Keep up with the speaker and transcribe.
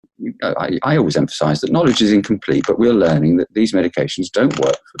I always emphasize that knowledge is incomplete, but we're learning that these medications don't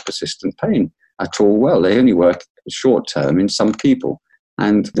work for persistent pain at all well. They only work short term in some people.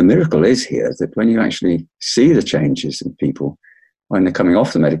 And the miracle is here that when you actually see the changes in people when they're coming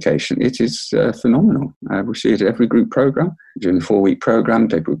off the medication, it is phenomenal. We see it at every group program. During the 4-week program,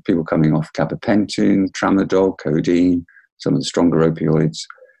 people coming off gabapentin, tramadol, codeine, some of the stronger opioids.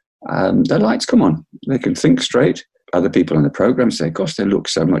 Their lights come on. They can think straight. Other people in the program say, gosh, they look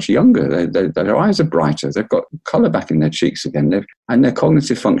so much younger. Their eyes are brighter. They've got colour back in their cheeks again. And their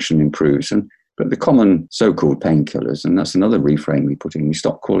cognitive function improves. But the common so-called painkillers, and that's another reframe we put in, we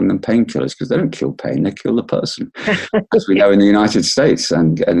stop calling them painkillers because they don't kill pain, they kill the person. As we know in the United States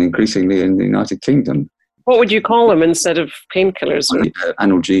and increasingly in the United Kingdom. What would you call them instead of painkillers?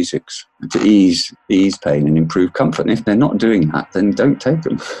 Analgesics, to ease pain and improve comfort. And if they're not doing that, then don't take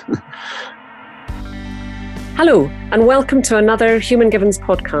them. Hello, and welcome to another Human Givens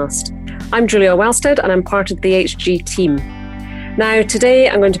podcast. I'm Julia Wellstead, and I'm part of the HG team. Now, today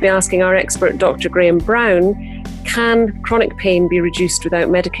I'm going to be asking our expert, Dr. Graham Brown, can chronic pain be reduced without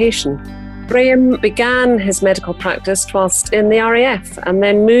medication? Graham began his medical practice whilst in the RAF and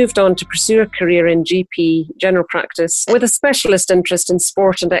then moved on to pursue a career in GP, general practice, with a specialist interest in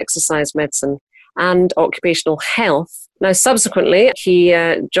sport and exercise medicine and occupational health. Now, subsequently, he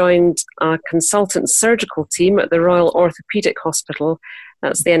joined a consultant surgical team at the Royal Orthopaedic Hospital.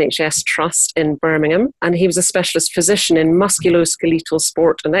 That's the NHS Trust in Birmingham. And he was a specialist physician in musculoskeletal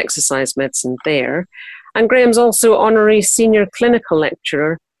sport and exercise medicine there. And Graham's also honorary senior clinical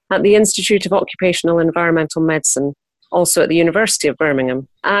lecturer at the Institute of Occupational Environmental Medicine, also at the University of Birmingham.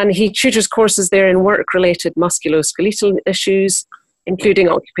 And he tutors courses there in work-related musculoskeletal issues, including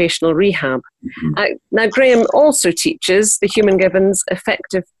occupational rehab. Now, Graham also teaches the Human Givens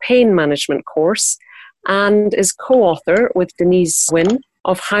Effective Pain Management course and is co-author with Denise Wynne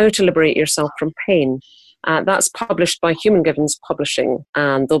of How to Liberate Yourself from Pain. That's published by Human Givens Publishing,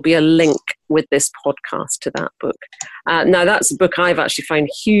 and there'll be a link with this podcast to that book. Now, that's a book I've actually found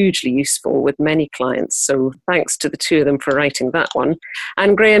hugely useful with many clients, so thanks to the two of them for writing that one.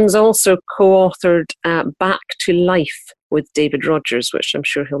 And Graham's also co-authored Back to Life with David Rogers, which I'm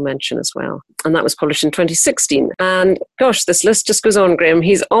sure he'll mention as well. And that was published in 2016. And gosh, this list just goes on, Graham.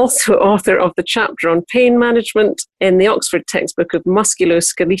 He's also author of the chapter on pain management in the Oxford textbook of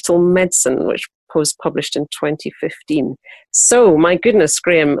musculoskeletal medicine, which was published in 2015. So, my goodness,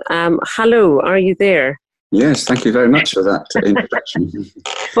 Graham, hello, are you there? Yes, thank you very much for that introduction.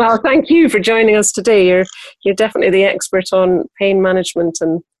 Well, thank you for joining us today. You're definitely the expert on pain management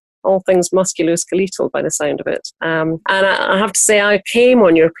and all things musculoskeletal by the sound of it. And I have to say, I came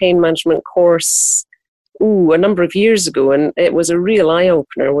on your pain management course a number of years ago, and it was a real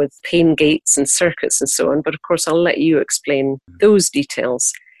eye-opener with pain gates and circuits and so on. But of course, I'll let you explain those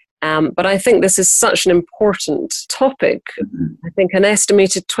details. But I think this is such an important topic. I think an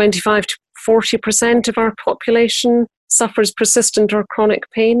estimated 25 to 40% of our population suffers persistent or chronic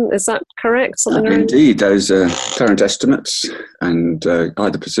pain. Is that correct? Indeed, those are current estimates, and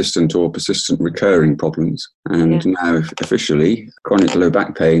either persistent or persistent recurring problems. And now, officially, chronic low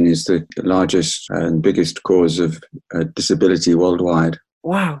back pain is the largest and biggest cause of disability worldwide.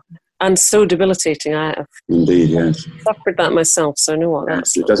 Wow. And so debilitating. I have suffered that myself, so I know what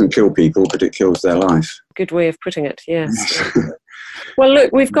that's like. It doesn't kill people, but it kills their life. Good way of putting it, yes. Well,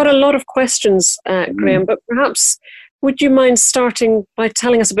 look, we've got a lot of questions, Graham, but perhaps would you mind starting by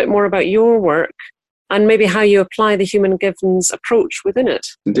telling us a bit more about your work and maybe how you apply the Human Givens approach within it?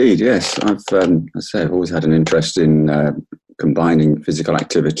 Indeed, yes. I've always had an interest in combining physical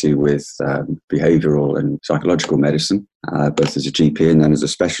activity with behavioural and psychological medicine, both as a GP and then as a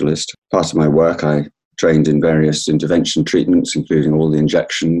specialist. Part of my work, I trained in various intervention treatments, including all the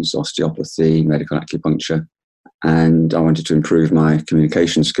injections, osteopathy, medical acupuncture. And I wanted to improve my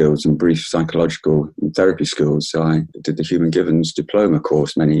communication skills and brief psychological and therapy skills. So I did the Human Givens diploma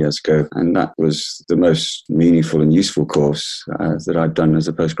course many years ago. And that was the most meaningful and useful course that I've done as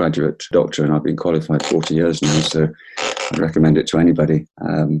a postgraduate doctor. And I've been qualified 40 years now. So I recommend it to anybody.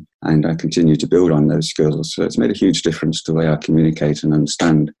 And I continue to build on those skills. So it's made a huge difference to the way I communicate and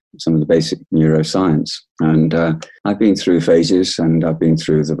understand some of the basic neuroscience. And I've been through phases, and I've been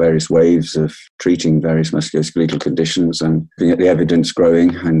through the various waves of treating various musculoskeletal conditions and looking at the evidence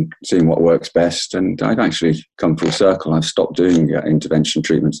growing and seeing what works best. And I've actually come full circle. I've stopped doing intervention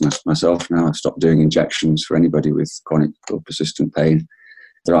treatments myself now. I've stopped doing injections for anybody with chronic or persistent pain.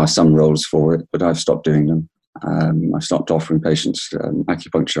 There are some roles for it, but I've stopped doing them. I stopped offering patients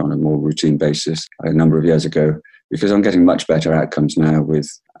acupuncture on a more routine basis a number of years ago because I'm getting much better outcomes now with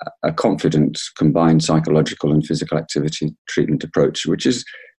a confident combined psychological and physical activity treatment approach, which is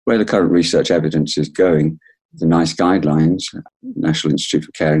Where the current research evidence is going, the NICE guidelines, National Institute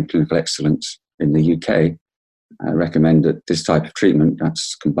for Care and Clinical Excellence in the UK, recommend that this type of treatment,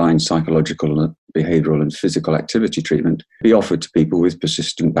 that's combined psychological, behavioural and physical activity treatment, be offered to people with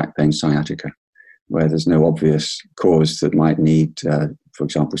persistent back pain sciatica, where there's no obvious cause that might need, for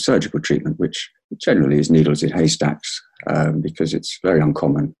example, surgical treatment, which generally is needles in haystacks, because it's very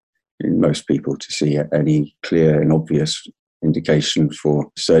uncommon in most people to see any clear and obvious indication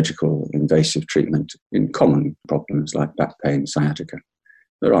for surgical invasive treatment in common problems like back pain, sciatica.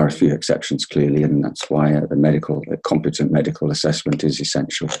 There are a few exceptions, clearly, and that's why a competent medical assessment is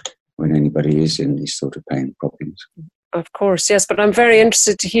essential when anybody is in these sort of pain problems. Of course, yes, but I'm very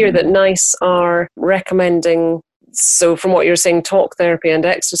interested to hear that NICE are recommending, so from what you're saying, talk therapy and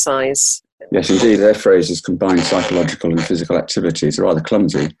exercise. Yes, indeed, their phrase is combined psychological and physical activity. It's rather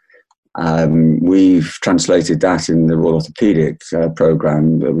clumsy. We've translated that in the Royal Orthopaedic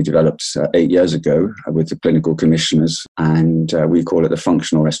programme that we developed 8 years ago with the clinical commissioners, and we call it the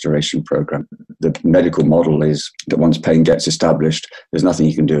Functional Restoration Programme. The medical model is that once pain gets established, there's nothing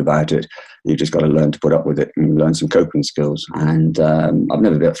you can do about it. You've just got to learn to put up with it and learn some coping skills. And I've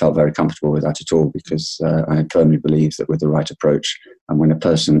never felt very comfortable with that at all, because I firmly believe that with the right approach, and when a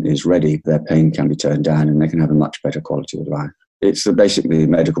person is ready, their pain can be turned down and they can have a much better quality of life. It's basically a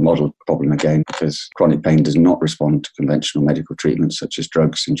medical model problem again, because chronic pain does not respond to conventional medical treatments such as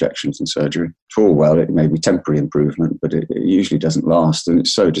drugs, injections and surgery. Full well, it may be temporary improvement, but it usually doesn't last. And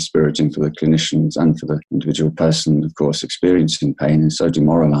it's so dispiriting for the clinicians and for the individual person, of course, experiencing pain, and so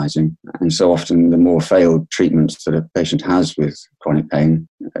demoralising. And so often the more failed treatments that a patient has with chronic pain,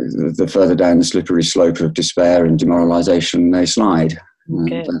 the further down the slippery slope of despair and demoralisation they slide.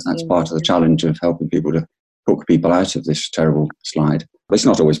 Okay. That's part of the challenge of helping people to hook people out of this terrible slide. But it's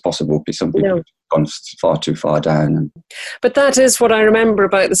not always possible. Some people have gone far too far down. But that is what I remember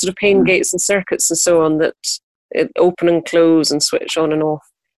about the sort of pain gates and circuits and so on, that it open and close and switch on and off,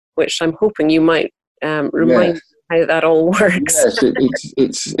 which I'm hoping you might remind me how that all works.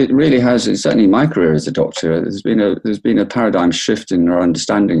 Yes, it really has. It's certainly in my career as a doctor, there's been a paradigm shift in our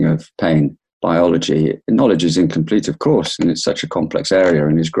understanding of pain biology. Knowledge is incomplete, of course, and it's such a complex area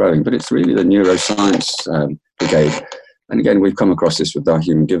and is growing, but it's really the neuroscience brigade. And again, we've come across this with our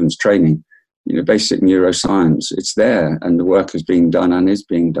Human Givens training. Basic neuroscience, it's there, and the work is being done and is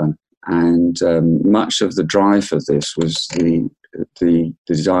being done. And much of the drive for this was the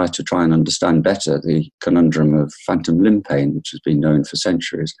desire to try and understand better the conundrum of phantom limb pain, which has been known for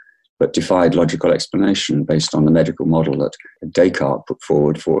centuries, but defied logical explanation based on the medical model that Descartes put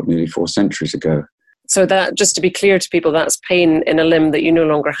forward nearly 4 centuries ago. So that, just to be clear to people, that's pain in a limb that you no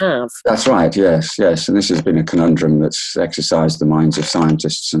longer have. That's right, yes. And this has been a conundrum that's exercised the minds of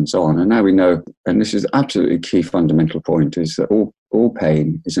scientists and so on. And now we know, and this is absolutely key fundamental point, is that all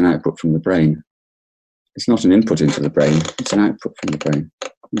pain is an output from the brain. It's not an input into the brain, it's an output from the brain.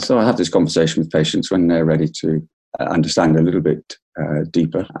 And so I have this conversation with patients when they're ready to understand a little bit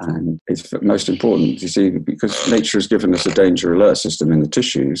deeper, and it's most important, you see, because nature has given us a danger alert system in the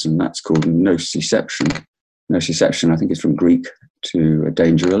tissues, and that's called nociception. Nociception, I think, is from Greek to a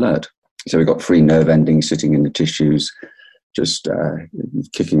danger alert. So we've got free nerve endings sitting in the tissues, just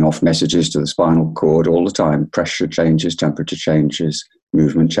kicking off messages to the spinal cord all the time. Pressure changes, temperature changes,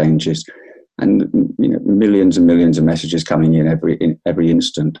 movement changes, and millions and millions of messages coming in every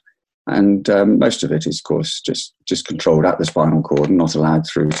instant. And most of it is, of course, just controlled at the spinal cord and not allowed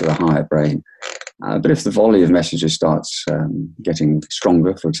through to the higher brain. But if the volley of messages starts getting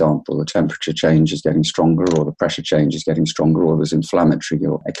stronger, for example, the temperature change is getting stronger, or the pressure change is getting stronger, or there's inflammatory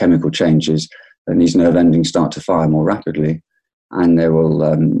or chemical changes, then these nerve endings start to fire more rapidly, and they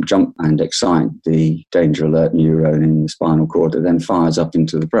will jump and excite the danger alert neuron in the spinal cord that then fires up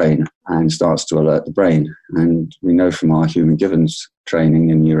into the brain and starts to alert the brain. And we know from our Human Givens training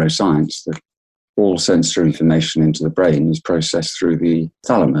in neuroscience that all sensory information into the brain is processed through the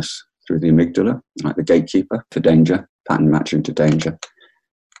thalamus, through the amygdala, like the gatekeeper for danger, pattern matching to danger.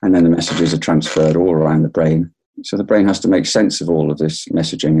 And then the messages are transferred all around the brain. So the brain has to make sense of all of this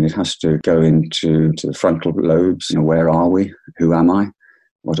messaging, and it has to go into the frontal lobes. Where are we? Who am I?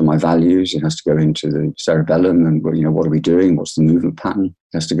 What are my values? It has to go into the cerebellum, and what are we doing? What's the movement pattern?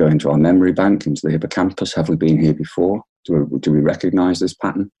 It has to go into our memory bank, into the hippocampus. Have we been here before? Do we recognize this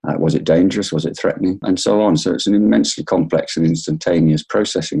pattern? Was it dangerous? Was it threatening? And so on. So it's an immensely complex and instantaneous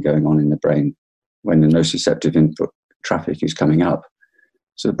processing going on in the brain when the nociceptive input traffic is coming up.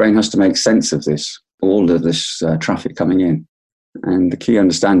 So the brain has to make sense of this, all of this traffic coming in. And the key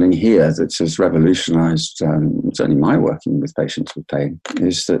understanding here that has revolutionized certainly my working with patients with pain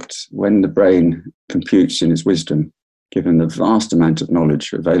is that when the brain computes in its wisdom, given the vast amount of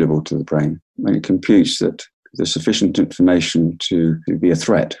knowledge available to the brain, when it computes that there's sufficient information to be a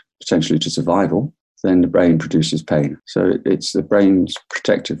threat, potentially to survival, then the brain produces pain. So it's the brain's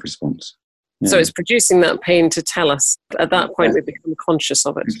protective response. Yeah. So it's producing that pain to tell us. At that point, we become conscious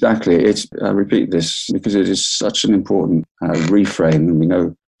of it. Exactly. I repeat this because it is such an important reframe, and we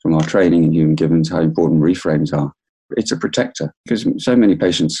know from our training in Human Givens how important reframes are. It's a protector, because so many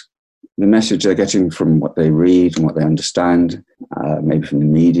patients, the message they're getting from what they read and what they understand, maybe from the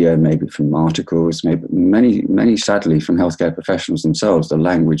media, maybe from articles, maybe many sadly from healthcare professionals themselves, the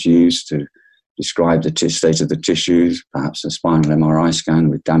language used to describe the state of the tissues, perhaps a spinal MRI scan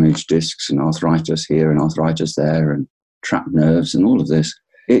with damaged discs and arthritis here and arthritis there and trapped nerves and all of this,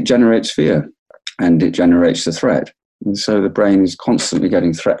 it generates fear and it generates the threat. And so the brain is constantly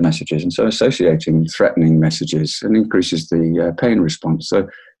getting threat messages, and so associating threatening messages and increases the pain response. So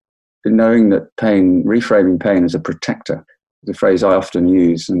knowing that pain, reframing pain as a protector, the phrase I often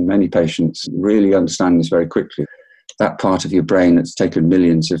use, and many patients really understand this very quickly. That part of your brain that's taken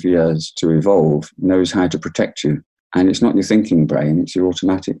millions of years to evolve knows how to protect you. And it's not your thinking brain, it's your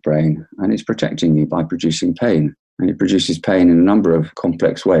automatic brain. And it's protecting you by producing pain. And it produces pain in a number of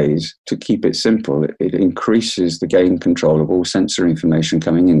complex ways. To keep it simple, it increases the gain control of all sensory information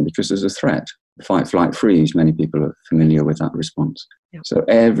coming in because there's a threat. Fight, flight, freeze, many people are familiar with that response. Yeah. So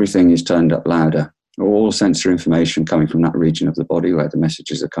everything is turned up louder. All sensory information coming from that region of the body where the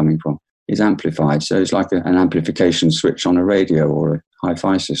messages are coming from is amplified. So it's like an amplification switch on a radio or a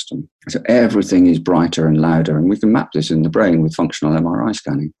hi-fi system. So everything is brighter and louder, and we can map this in the brain with functional MRI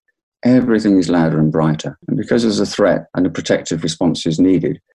scanning. Everything is louder and brighter. And because there's a threat and a protective response is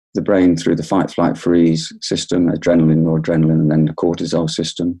needed, the brain, through the fight, flight, freeze system, adrenaline, noradrenaline, and then the cortisol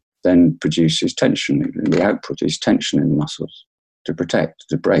system, then produces tension. The output is tension in the muscles to protect,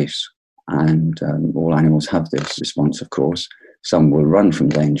 to brace. And all animals have this response, of course. Some will run from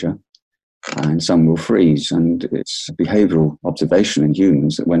danger, and some will freeze. And it's a behavioral observation in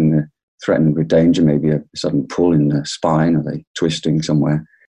humans that when they're threatened with danger, maybe a sudden pull in the spine, or they're twisting somewhere,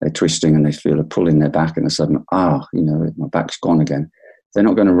 they're twisting and they feel a pull in their back, and a sudden, my back's gone again. They're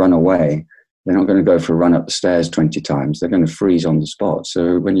not going to run away. They're not going to go for a run up the stairs 20 times. They're going to freeze on the spot.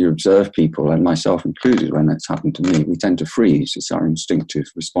 So when you observe people, and myself included when that's happened to me, we tend to freeze. It's our instinctive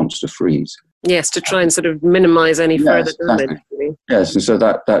response to freeze. Yes, to try and sort of minimize any further damage. Exactly. Yes, and so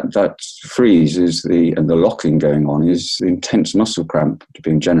that freeze is the locking going on is the intense muscle cramp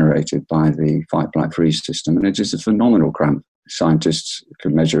being generated by the fight, flight, freeze system. And it is a phenomenal cramp. Scientists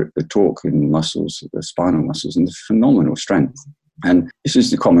can measure the torque in the muscles, the spinal muscles, and the phenomenal strength. And this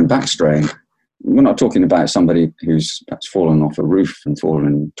is the common back strain. We're not talking about somebody who's perhaps fallen off a roof and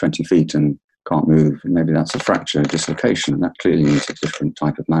fallen 20 feet and can't move. Maybe that's a fracture, a dislocation, and that clearly needs a different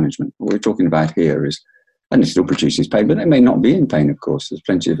type of management. What we're talking about here is, and it still produces pain, but they may not be in pain, of course. There's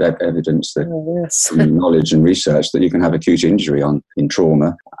plenty of evidence that knowledge and research that you can have acute injury in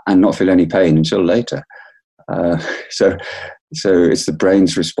trauma and not feel any pain until later. So it's the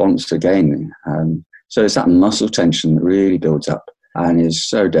brain's response again. So it's that muscle tension that really builds up and is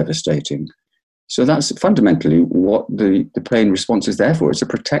so devastating. So that's fundamentally what the pain response is there for. It's a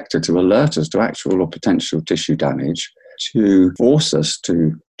protector to alert us to actual or potential tissue damage, to force us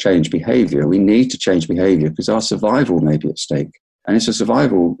to change behavior. We need to change behavior because our survival may be at stake. And it's a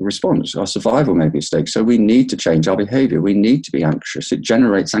survival response. Our survival may be at stake. So we need to change our behavior. We need to be anxious. It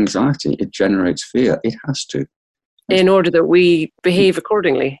generates anxiety. It generates fear. It has to. In order that we behave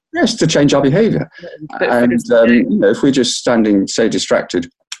accordingly. Yes, to change our behavior. And if we're just standing, say, distracted,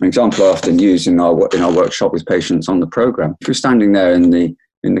 an example I often use in our workshop with patients on the program, if you're standing there in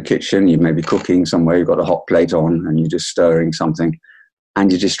the kitchen, you may be cooking somewhere, you've got a hot plate on and you're just stirring something,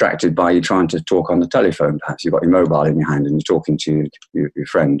 and you're distracted by you trying to talk on the telephone. Perhaps you've got your mobile in your hand and you're talking to your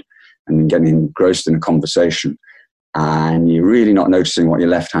friend and you're getting engrossed in a conversation, and you're really not noticing what your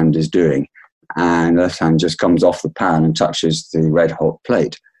left hand is doing. And the left hand just comes off the pan and touches the red hot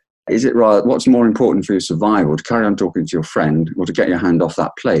plate. Is it right? What's more important for your survival, to carry on talking to your friend or to get your hand off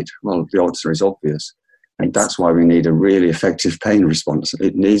that plate? Well, the answer is obvious. And that's why we need a really effective pain response.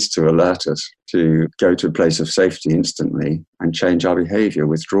 It needs to alert us to go to a place of safety instantly and change our behavior,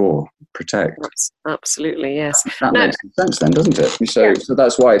 withdraw, protect. Absolutely, yes. That makes sense then, doesn't it? So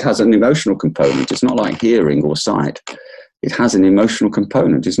that's why it has an emotional component. It's not like hearing or sight. It has an emotional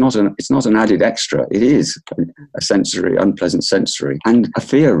component. It's not an added extra. It is a sensory, unpleasant sensory, and a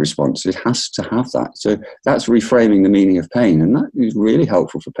fear response. It has to have that. So that's reframing the meaning of pain, and that is really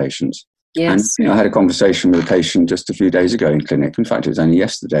helpful for patients. Yes. And I had a conversation with a patient just a few days ago in clinic. In fact, it was only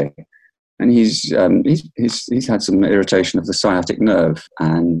yesterday. And he's had some irritation of the sciatic nerve,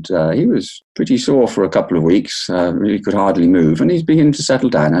 and he was pretty sore for a couple of weeks. Really could hardly move, and he's beginning to settle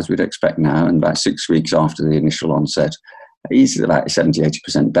down, as we'd expect now. And about 6 weeks after the initial onset, he's about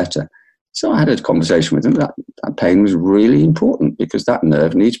 70-80% better. So I had a conversation with him that pain was really important because that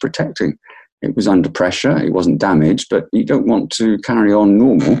nerve needs protecting. It was under pressure, it wasn't damaged, but you don't want to carry on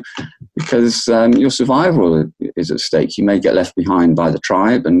normal because your survival is at stake. You may get left behind by the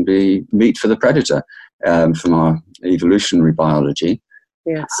tribe and be meat for the predator from our evolutionary biology.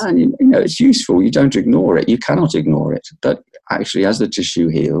 Yes. And, it's useful. You don't ignore it. You cannot ignore it. But actually, as the tissue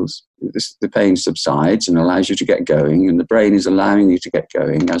heals, the pain subsides and allows you to get going, and the brain is allowing you to get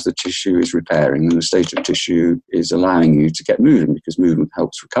going as the tissue is repairing, and the state of tissue is allowing you to get moving because movement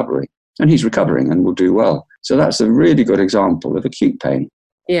helps recovery. And he's recovering and will do well. So that's a really good example of acute pain.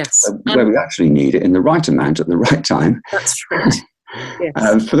 Yes. Where we actually need it in the right amount at the right time. That's right.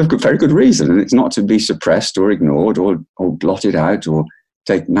 Yes. For the very good reason. And it's not to be suppressed or ignored or blotted out or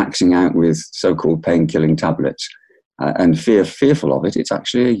maxing out with so-called pain-killing tablets and fearful of it. It's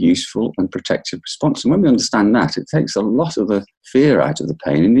actually a useful and protective response. And when we understand that, it takes a lot of the fear out of the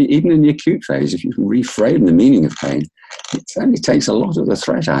pain. And even in the acute phase, if you can reframe the meaning of pain, it only takes a lot of the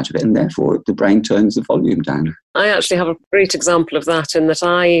threat out of it, and therefore the brain turns the volume down. I actually have a great example of that in that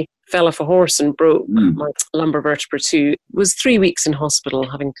I fell off a horse and broke my lumbar vertebra too. It was 3 weeks in hospital,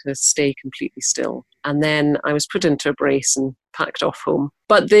 having to stay completely still. And then I was put into a brace and packed off home.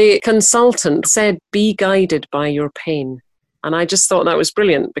 But the consultant said, be guided by your pain. And I just thought that was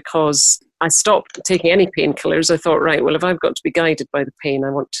brilliant because I stopped taking any painkillers. I thought, right, well, if I've got to be guided by the pain, I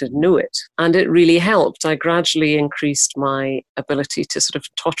want to know it. And it really helped. I gradually increased my ability to sort of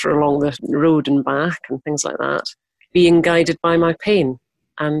totter along the road and back and things like that, being guided by my pain.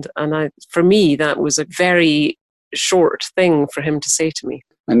 And for me, that was a very short thing for him to say to me.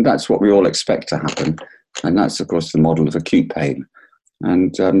 And that's what we all expect to happen. And that's, of course, the model of acute pain.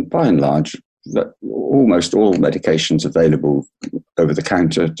 And by and large, almost all medications available over the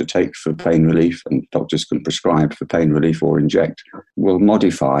counter to take for pain relief, and doctors can prescribe for pain relief or inject, will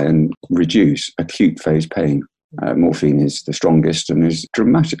modify and reduce acute phase pain. Morphine is the strongest and is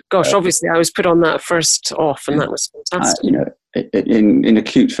dramatic. Gosh, obviously I was put on that first off and that was fantastic. In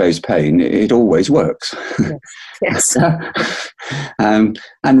acute phase pain, it always works. Yes. And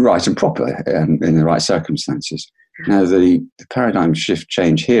right and proper in the right circumstances. Now, the paradigm shift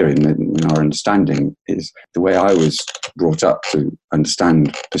change here in our understanding is the way I was brought up to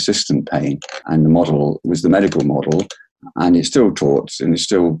understand persistent pain, and the model was the medical model. And it's still taught, and it's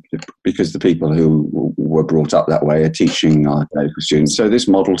still because the people who were brought up that way are teaching our medical students. So this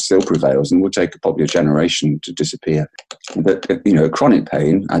model still prevails and will take probably a generation to disappear. But, chronic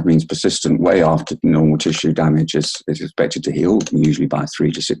pain, that means persistent way after normal tissue damage is expected to heal, usually by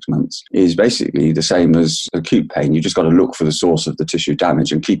 3 to 6 months, is basically the same as acute pain. You just got to look for the source of the tissue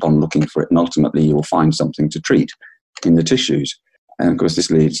damage and keep on looking for it. And ultimately, you'll find something to treat in the tissues. And of course, this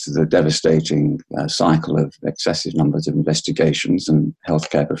leads to the devastating cycle of excessive numbers of investigations and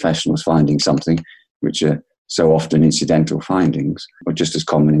healthcare professionals finding something, which are so often incidental findings, or just as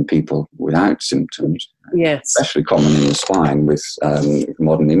common in people without symptoms. Yes. Especially common in the spine with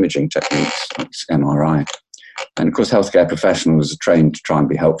modern imaging techniques, like MRI. And of course, healthcare professionals are trained to try and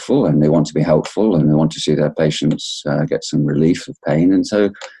be helpful, and they want to be helpful, and they want to see their patients get some relief of pain. And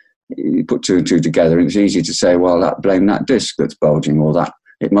so you put two and two together, and it's easy to say, well, blame that disc that's bulging, or that.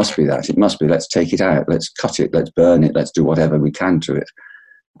 It must be that. It must be. Let's take it out. Let's cut it. Let's burn it. Let's do whatever we can to it.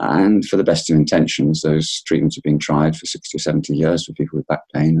 And for the best of intentions, those treatments have been tried for 60 or 70 years for people with back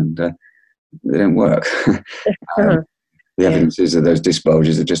pain, and they don't work. The evidence is that those disc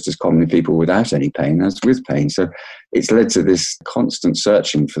bulges are just as common in people without any pain as with pain. So it's led to this constant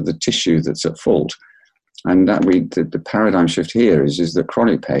searching for the tissue that's at fault. And that the paradigm shift here is that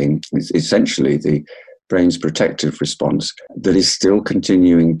chronic pain is essentially the brain's protective response that is still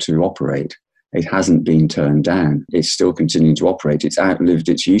continuing to operate. It hasn't been turned down. It's still continuing to operate. It's outlived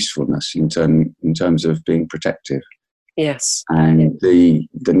its usefulness in terms of being protective. Yes. And the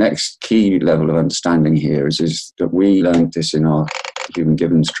next key level of understanding here is that we learned this in our Human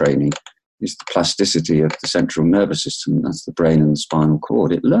Givens training, is the plasticity of the central nervous system. That's the brain and the spinal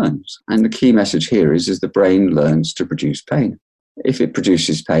cord. It learns. And the key message here is the brain learns to produce pain. If it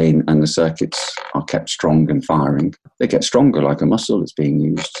produces pain and the circuits are kept strong and firing, they get stronger like a muscle that's being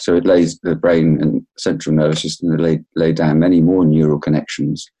used. So it lays the brain and central nervous system lay down many more neural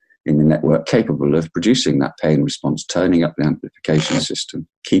connections in the network capable of producing that pain response, turning up the amplification system,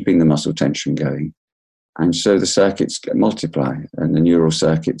 keeping the muscle tension going. And so the circuits multiply, and the neural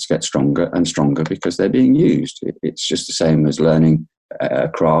circuits get stronger and stronger because they're being used. It's just the same as learning a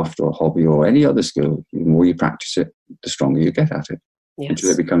craft or a hobby or any other skill, the more you practice it, the stronger you get at it, until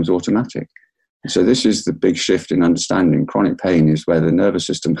it becomes automatic. So this is the big shift in understanding. Chronic pain is where the nervous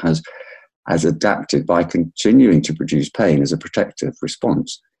system has adapted by continuing to produce pain as a protective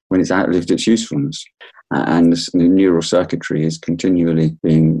response when it's outlived its usefulness. And the neural circuitry is continually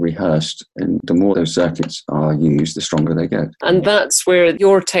being rehearsed. And the more those circuits are used, the stronger they get. And that's where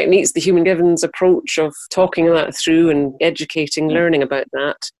your techniques, the Human Givens approach of talking that through and educating, learning about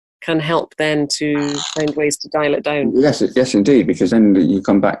that, can help then to find ways to dial it down. Yes, indeed, because then you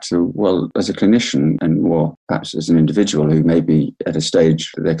come back to, well, as a clinician and more perhaps as an individual who may be at a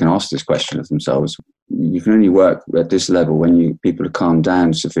stage that they can ask this question of themselves, you can only work at this level when people are calmed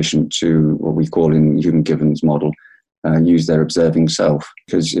down sufficient to what we call in Human Givens model, use their observing self.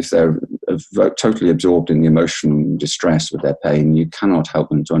 Because if they're totally absorbed in the emotional distress with their pain, you cannot help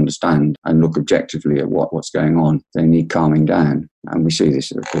them to understand and look objectively at what's going on. They need calming down. And we see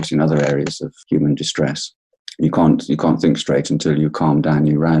this, of course, in other areas of human distress. You can't think straight until you calm down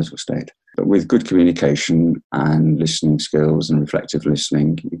your arousal state. But with good communication and listening skills and reflective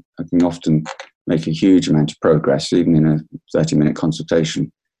listening, I can often make a huge amount of progress, even in a 30-minute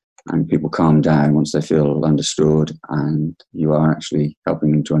consultation. And people calm down once they feel understood, and you are actually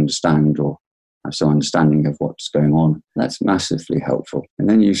helping them to understand or have some understanding of what's going on. That's massively helpful. And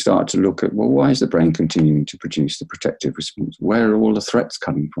then you start to look at, well, why is the brain continuing to produce the protective response? Where are all the threats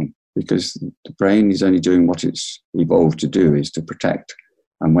coming from? Because the brain is only doing what it's evolved to do, is to protect.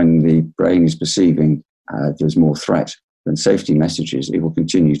 And when the brain is perceiving there's more threat than safety messages, it will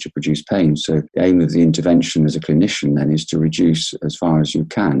continue to produce pain. So the aim of the intervention as a clinician then is to reduce as far as you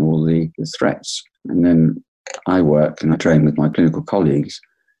can all the threats. And then I work and I train with my clinical colleagues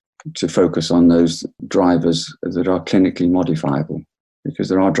to focus on those drivers that are clinically modifiable, because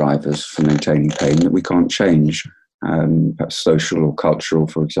there are drivers for maintaining pain that we can't change, perhaps social or cultural,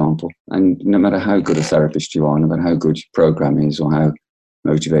 for example. And no matter how good a therapist you are, no matter how good your program is or how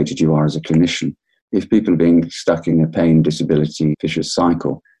motivated you are as a clinician, if people are being stuck in a pain, disability, vicious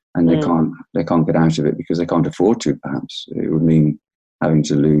cycle, and they can't get out of it because they can't afford to, perhaps, it would mean having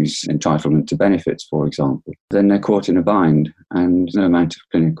to lose entitlement to benefits, for example, then they're caught in a bind, and no amount of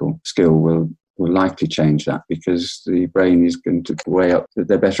clinical skill will likely change that, because the brain is going to weigh up that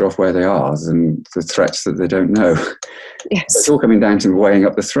they're better off where they are than the threats that they don't know. Yes. It's all coming down to weighing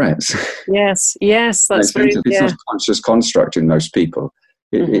up the threats. Yes, that's it's not a conscious construct in most people.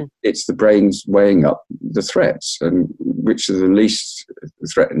 It's the brain's weighing up the threats, and which are the least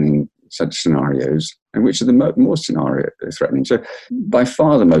threatening such scenarios and which are the more threatening. So by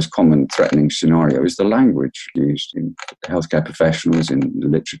far the most common threatening scenario is the language used in healthcare professionals, in the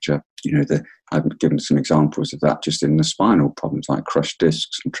literature. I've given some examples of that just in the spinal problems like crushed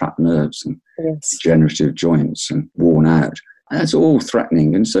discs and trapped nerves and degenerative joints and worn out. And that's all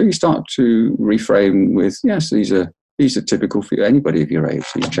threatening. And so you start to reframe with, yes, these are typical for anybody of your age,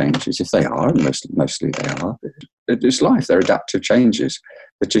 these changes, if they are, and mostly they are. It's life, they're adaptive changes.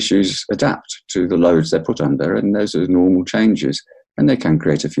 The tissues adapt to the loads they're put under, and those are normal changes. And they can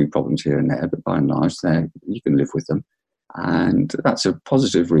create a few problems here and there, but by and large, you can live with them. And that's a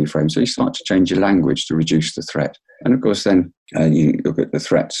positive reframe. So you start to change your language to reduce the threat. And of course, then you look at the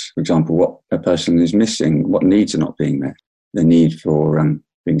threats. For example, what a person is missing, what needs are not being met. The need for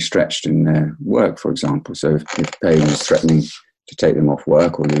being stretched in their work, for example. So if pain is threatening to take them off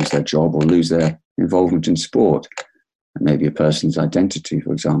work or lose their job or lose their involvement in sport, and maybe a person's identity,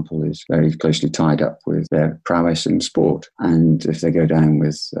 for example, is very closely tied up with their prowess in sport. And if they go down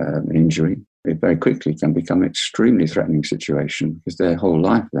with injury, it very quickly can become an extremely threatening situation, because their whole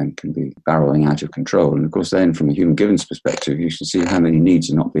life then can be barreling out of control. And of course, then from a Human Givens perspective, you can see how many needs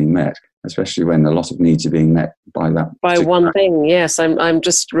are not being met, especially when a lot of needs are being met by one thing. Yes, I'm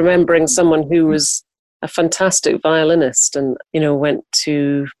just remembering someone who was a fantastic violinist, and went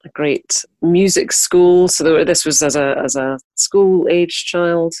to a great music school. So this was as a school-age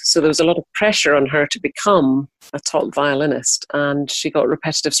child. So there was a lot of pressure on her to become a top violinist, and she got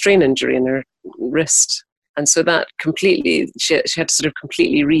repetitive strain injury in her wrist. And so that completely, she had to sort of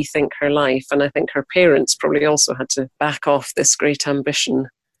completely rethink her life. And I think her parents probably also had to back off this great ambition.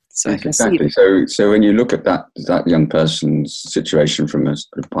 So yes, exactly. So when you look at that young person's situation from a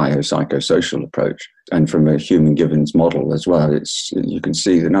sort of biopsychosocial approach and from a Human Givens model as well, you can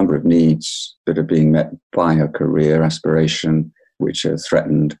see the number of needs that are being met by her career aspiration, which are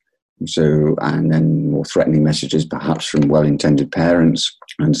threatened. So, and then more threatening messages, perhaps from well-intended parents,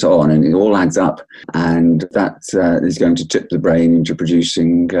 and so on. And it all adds up. And that is going to tip the brain into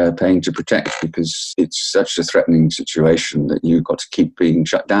producing pain to protect, because it's such a threatening situation that you've got to keep being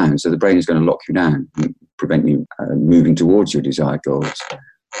shut down. So the brain is going to lock you down, prevent you moving towards your desired goals.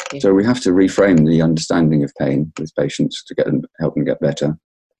 Okay. So we have to reframe the understanding of pain with patients to help them get better,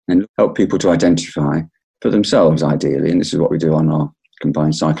 and help people to identify for themselves, ideally. And this is what we do on our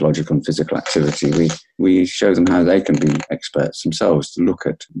combined psychological and physical activity. We show them how they can be experts themselves to look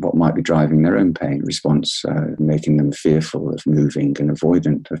at what might be driving their own pain response, making them fearful of moving and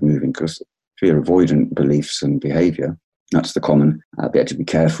avoidant of moving, because fear avoidant beliefs and behaviour, that's the common. Be able to be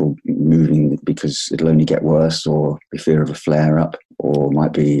careful moving because it'll only get worse, or be fear of a flare-up, or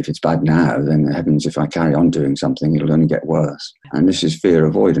might be if it's bad now, then heavens, if I carry on doing something, it'll only get worse. And this is fear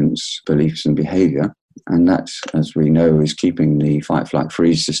avoidance beliefs and behaviour. And that, as we know, is keeping the fight, flight,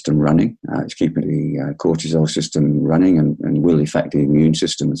 freeze system running. It's keeping the cortisol system running, and will affect the immune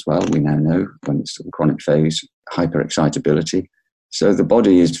system as well. We now know when it's in chronic phase, hyperexcitability. So the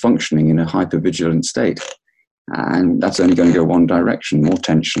body is functioning in a hypervigilant state. And that's only going to go one direction: more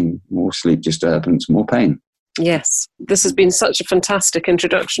tension, more sleep disturbance, more pain. Yes, this has been such a fantastic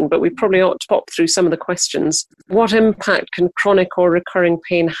introduction, but we probably ought to pop through some of the questions. What impact can chronic or recurring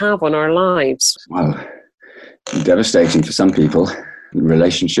pain have on our lives? Well, devastating for some people.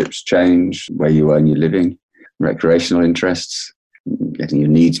 Relationships change, where you earn your living, recreational interests, getting your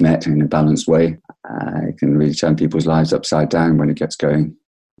needs met in a balanced way. It can really turn people's lives upside down when it gets going.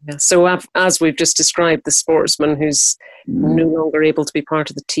 Yeah, so as we've just described, the sportsman who's no longer able to be part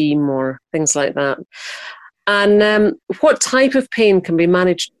of the team or things like that. And what type of pain can be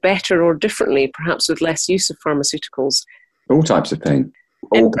managed better or differently, perhaps with less use of pharmaceuticals? All types of pain.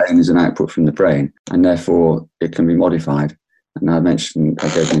 All pain is an output from the brain, and therefore it can be modified. And I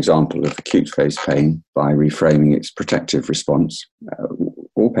gave an example of acute phase pain by reframing its protective response.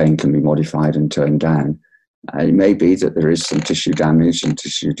 All pain can be modified and turned down. It may be that there is some tissue damage and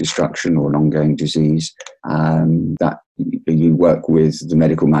tissue destruction or an ongoing disease that you work with the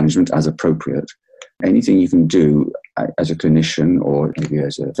medical management as appropriate. Anything you can do as a clinician or maybe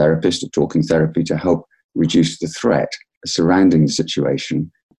as a therapist, a talking therapy, to help reduce the threat surrounding the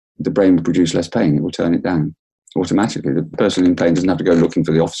situation, the brain will produce less pain. It will turn it down automatically. The person in pain doesn't have to go looking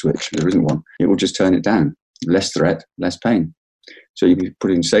for the off switch. There isn't one. It will just turn it down. Less threat, less pain. So you can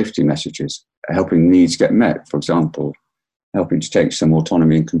put in safety messages, helping needs get met. For example, helping to take some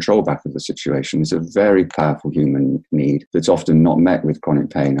autonomy and control back of the situation is a very powerful human need that's often not met with chronic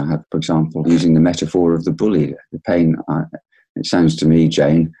pain. I have, for example, using the metaphor of the bully, the pain. It sounds to me,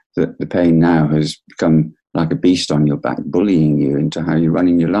 Jane, that the pain now has become like a beast on your back, bullying you into how you're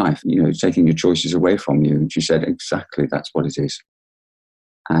running your life, taking your choices away from you. And she said, exactly, that's what it is.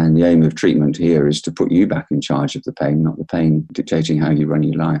 And the aim of treatment here is to put you back in charge of the pain, not the pain dictating how you run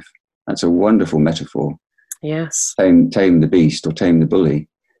your life. That's a wonderful metaphor. Yes. Tame the beast or tame the bully.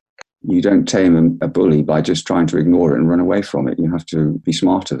 You don't tame a bully by just trying to ignore it and run away from it. You have to be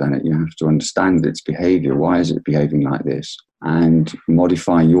smarter than it. You have to understand its behavior. Why is it behaving like this? And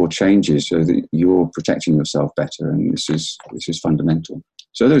modify your changes so that you're protecting yourself better. And this is fundamental.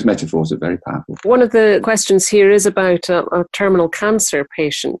 So those metaphors are very powerful. One of the questions here is about a terminal cancer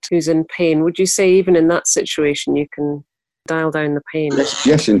patient who's in pain. Would you say even in that situation you can dial down the pain?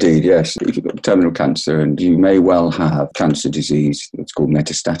 Yes, indeed, yes. If you've got terminal cancer and you may well have cancer disease, it's called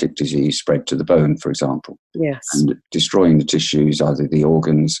metastatic disease, spread to the bone, for example. Yes. And destroying the tissues, either the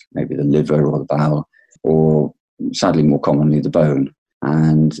organs, maybe the liver or the bowel, or sadly more commonly the bone.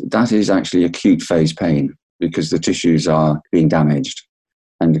 And that is actually acute phase pain because the tissues are being damaged.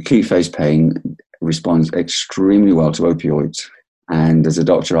 And acute phase pain responds extremely well to opioids. And as a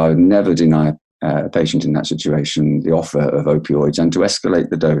doctor, I would never deny a patient in that situation the offer of opioids and to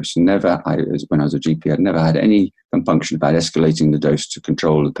escalate the dose. When I was a GP, I'd never had any compunction about escalating the dose to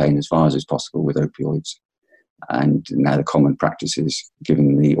control the pain as far as is possible with opioids. And now the common practice is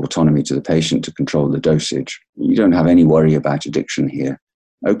giving the autonomy to the patient to control the dosage. You don't have any worry about addiction here.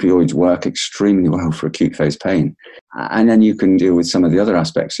 Opioids work extremely well for acute phase pain. And then you can deal with some of the other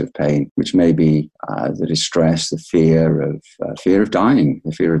aspects of pain, which may be the distress, the fear of dying,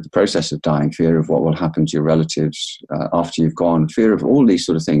 the fear of the process of dying, fear of what will happen to your relatives after you've gone. Fear of all these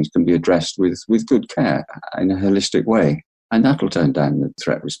sort of things can be addressed with good care in a holistic way. And that'll turn down the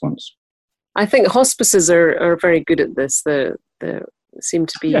threat response. I think hospices are very good at this. They seem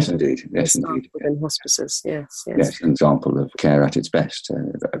to be. Yes, indeed. Yes, indeed. Within hospices, yes. Yes, an example of care at its best,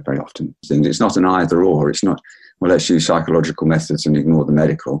 very often. It's not an either or. It's not, well, let's use psychological methods and ignore the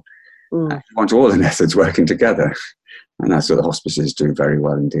medical. You want all the methods working together. And that's what the hospices do very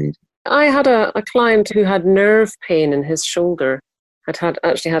well indeed. I had a client who had nerve pain in his shoulder,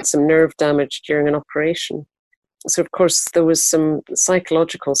 actually had some nerve damage during an operation. So, of course, there was some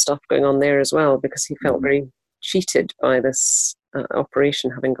psychological stuff going on there as well because he felt very cheated by this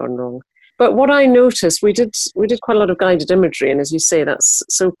operation having gone wrong. But what I noticed, we did quite a lot of guided imagery, and as you say, that's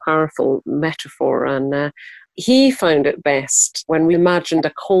so powerful metaphor. And he found it best when we imagined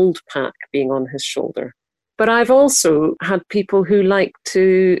a cold pack being on his shoulder. But I've also had people who like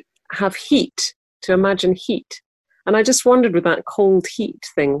to have heat, to imagine heat. And I just wondered with that cold heat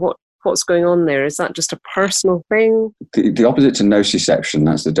thing, what's going on there? Is that just a personal thing? The opposite to nociception,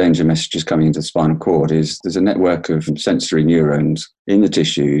 that's the danger messages coming into the spinal cord, is there's a network of sensory neurons in the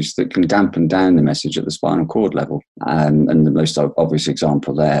tissues that can dampen down the message at the spinal cord level. And the most obvious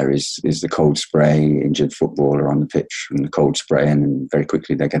example there is the cold spray, injured footballer on the pitch, and the cold spray, and very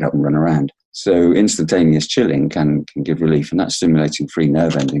quickly they get up and run around. So instantaneous chilling can give relief, and that's stimulating free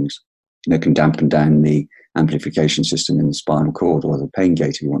nerve endings that can dampen down the amplification system in the spinal cord, or the pain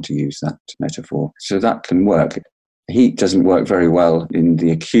gate if you want to use that metaphor. So that can work. Heat doesn't work very well in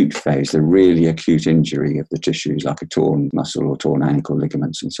the acute phase, the really acute injury of the tissues, like a torn muscle or torn ankle,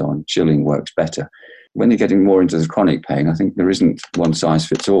 ligaments and so on. Chilling works better. When you're getting more into the chronic pain, I think there isn't one size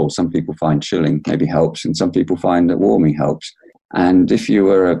fits all. Some people find chilling maybe helps, and some people find that warming helps. And if you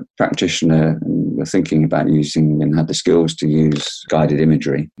were a practitioner and were thinking about using and had the skills to use guided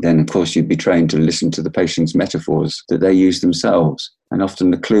imagery, then of course you'd be trained to listen to the patient's metaphors that they use themselves. And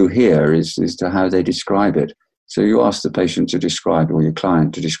often the clue here is to how they describe it. So you ask the patient to describe, or your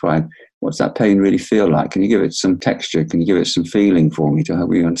client to describe, what's that pain really feel like? Can you give it some texture? Can you give it some feeling for me to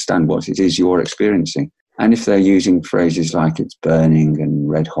help you understand what it is you're experiencing? And if they're using phrases like it's burning and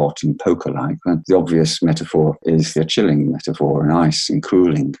red hot and poker-like, the obvious metaphor is the chilling metaphor, and ice and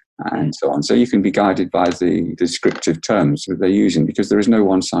cooling and so on. So you can be guided by the descriptive terms that they're using, because there is no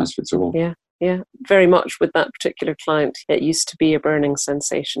one size fits all. Yeah, very much with that particular client. It used to be a burning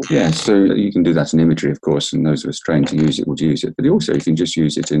sensation. Yeah, so you can do that in imagery, of course, and those of us trained to use it would use it. But also you can just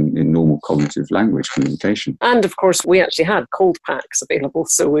use it in normal cognitive language communication. And of course, we actually had cold packs available,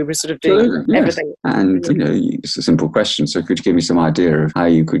 so we were sort of doing everything. And, it's a simple question. So could you give me some idea of how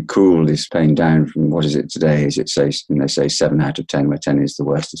you could cool this pain down from, what is it today? Is it, they say 7 out of 10, where 10 is the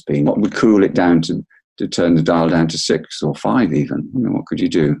worst it's been? What would cool it down to turn the dial down to 6 or 5 even? What could you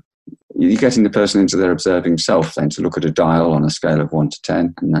do? You're getting the person into their observing self then, to look at a dial on a scale of 1 to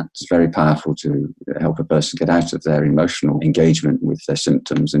 10, and that's very powerful to help a person get out of their emotional engagement with their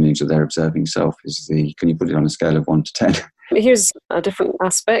symptoms and into their observing self. Can you put it on a scale of 1 to 10? Here's a different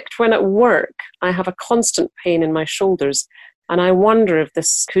aspect. When at work, I have a constant pain in my shoulders, and I wonder if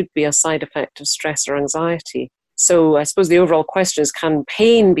this could be a side effect of stress or anxiety. So I suppose the overall question is, can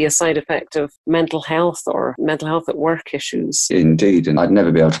pain be a side effect of mental health or mental health at work issues? Indeed, and I'd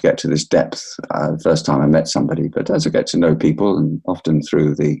never be able to get to this depth the first time I met somebody, but as I get to know people, and often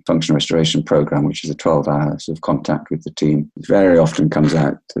through the functional restoration program, which is a 12 hours of contact with the team, it very often comes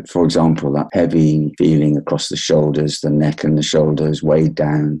out that, for example, that heavy feeling across the shoulders, the neck and the shoulders weighed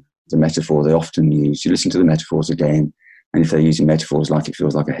down, the metaphor they often use. You listen to the metaphors again, and if they're using metaphors like it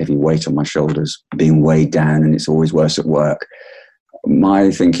feels like a heavy weight on my shoulders, being weighed down, and it's always worse at work,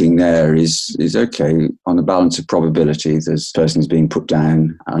 my thinking there is okay, on the balance of probability, this person is being put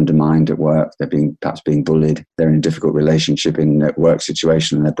down, undermined at work, they're perhaps being bullied, they're in a difficult relationship in a work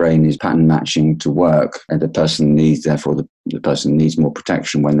situation, and their brain is pattern matching to work, and the person needs more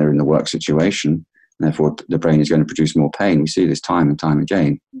protection when they're in the work situation. Therefore, the brain is going to produce more pain. We see this time and time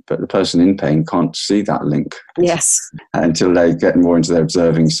again. But the person in pain can't see that link. Yes. Until they get more into their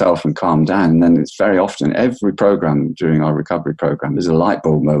observing self and calm down. And then it's very often, every program during our recovery program, there's a light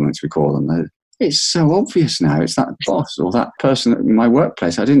bulb moments, we call them. It's so obvious now. It's that boss or that person in my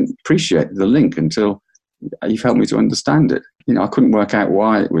workplace. I didn't appreciate the link until you've helped me to understand it. I couldn't work out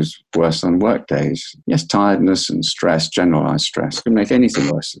why it was worse on work days. Yes, tiredness and stress, generalized stress, can make anything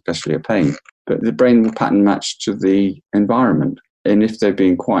worse, especially a pain. But the brain will pattern match to the environment. And if they're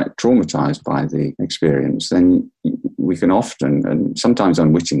being quite traumatized by the experience, then we can often, and sometimes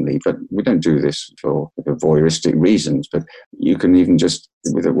unwittingly, but we don't do this for voyeuristic reasons, but you can even just,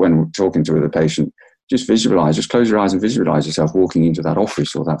 when talking to the patient, just close your eyes and visualize yourself walking into that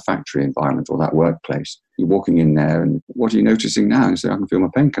office or that factory environment or that workplace. You're walking in there, and what are you noticing now? And say, I can feel my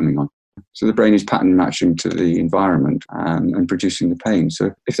pain coming on. So the brain is pattern matching to the environment and producing the pain.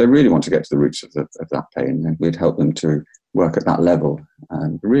 So if they really want to get to the roots of that pain, then we'd help them to work at that level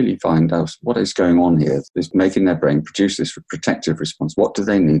and really find out what is going on here. Is making their brain produce this protective response. What do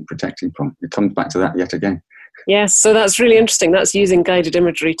they need protecting from? It comes back to that yet again. Yes, so that's really interesting. That's using guided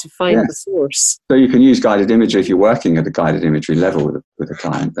imagery to find the source. So you can use guided imagery if you're working at a guided imagery level with a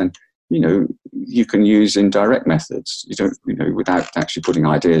client. Then you can use indirect methods. You don't, without actually putting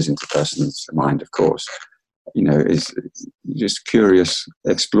ideas into the person's mind, of course. Is just curious,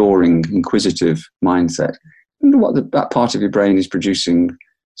 exploring, inquisitive mindset. What that part of your brain is producing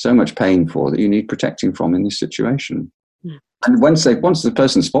so much pain for that you need protecting from in this situation. Yeah. And once the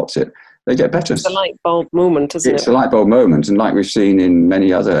person spots it, they get better. It's a light bulb moment, isn't it? It's a light bulb moment. And like we've seen in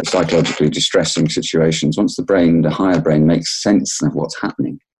many other psychologically distressing situations, once the higher brain makes sense of what's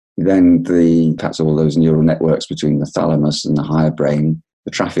happening, then perhaps all those neural networks between the thalamus and the higher brain,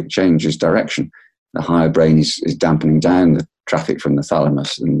 the traffic changes direction. The higher brain is dampening down the traffic from the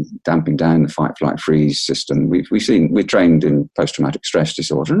thalamus and damping down the fight, flight, freeze system. We're trained in post-traumatic stress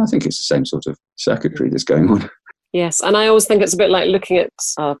disorder, and I think it's the same sort of circuitry that's going on. Yes, and I always think it's a bit like looking at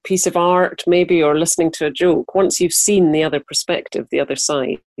a piece of art, maybe, or listening to a joke. Once you've seen the other perspective, the other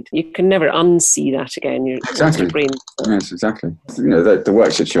side, you can never unsee that again. Exactly. Your brain. Yes, exactly. The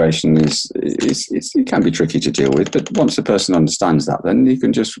work situation it can be tricky to deal with, but once the person understands that, then you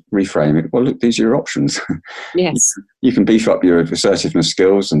can just reframe it. Well, look, these are your options. Yes. You can beef up your assertiveness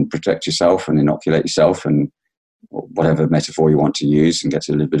skills and protect yourself and inoculate yourself and whatever metaphor you want to use, and get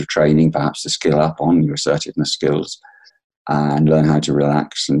a little bit of training, perhaps to skill up on your assertiveness skills and learn how to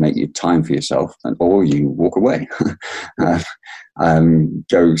relax and make your time for yourself, or you walk away,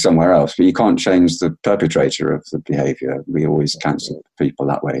 go somewhere else. But you can't change the perpetrator of the behaviour. We always cancel people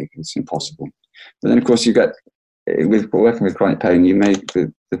that way. It's impossible. But then, of course, you get, with working with chronic pain,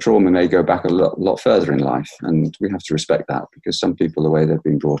 the trauma may go back a lot further in life, and we have to respect that, because some people, the way they've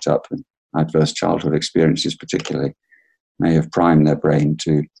been brought up, and adverse childhood experiences particularly, may have primed their brain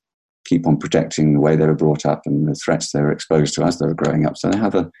to keep on protecting the way they were brought up and the threats they were exposed to as they were growing up. So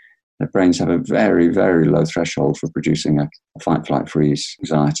their brains have a very, very low threshold for producing a fight, flight, freeze,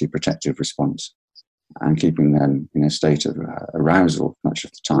 anxiety, protective response, and keeping them in a state of arousal much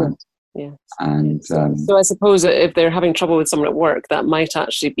of the time. Yeah. And so I suppose if they're having trouble with someone at work, that might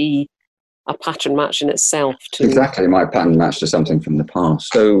actually be a pattern match in itself. Exactly, it might pattern match to something from the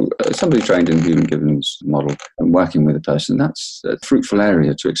past. So somebody trained in Human Givens model and working with a person, that's a fruitful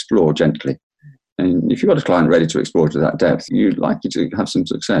area to explore gently. And if you've got a client ready to explore to that depth, you'd likely to have some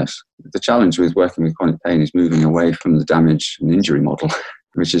success. The challenge with working with chronic pain is moving away from the damage and injury model,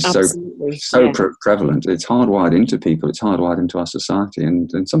 which is prevalent. It's hardwired into people, it's hardwired into our society,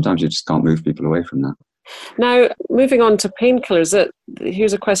 and sometimes you just can't move people away from that. Now, moving on to painkillers,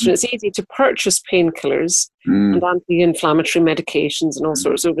 here's a question. It's easy to purchase painkillers and anti-inflammatory medications and all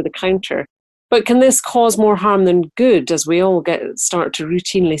sorts over the counter. But can this cause more harm than good as we all start to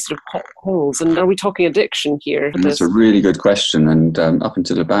routinely sort of pop pills? And are we talking addiction here? That's a really good question. And up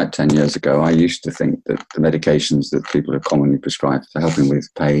until about 10 years ago, I used to think that the medications that people are commonly prescribed for helping with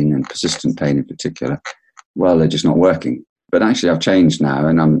pain and persistent pain in particular, well, they're just not working. But actually, I've changed now,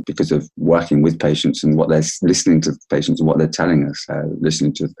 and because of working with patients and what they're listening to the patients and what they're telling us,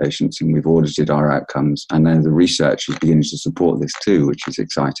 listening to the patients, and we've audited our outcomes. And then the research is beginning to support this too, which is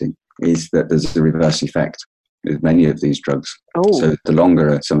exciting, is that there's a reverse effect with many of these drugs. So the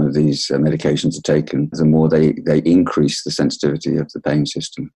longer some of these medications are taken, the more they increase the sensitivity of the pain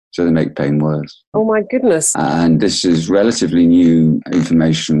system. So they make pain worse. Oh my goodness. And this is relatively new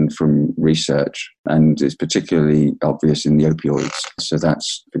information from research, and it's particularly obvious in the opioids. So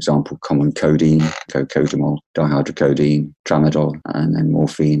that's, for example, common codeine, cocodamol, dihydrocodeine, tramadol, and then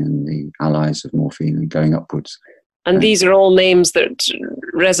morphine and the allies of morphine, and going upwards. And these are all names that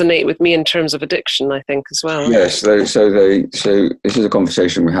resonate with me in terms of addiction, I think, as well. Yes, so this is a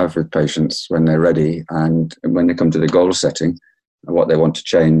conversation we have with patients when they're ready, and when they come to the goal setting, what they want to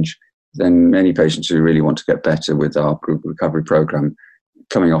change. Then many patients who really want to get better with our group recovery program,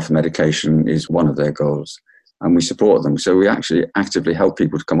 coming off medication is one of their goals, and we support them. So we actually actively help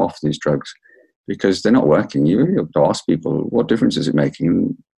people to come off these drugs because they're not working. You really have to ask people, what difference is it making?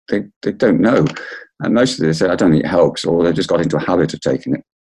 And they don't know. And most of them say, I don't think it helps, or they've just got into a habit of taking it.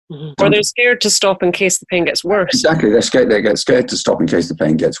 Or they're scared to stop in case the pain gets worse. Exactly. They're scared. They get scared to stop in case the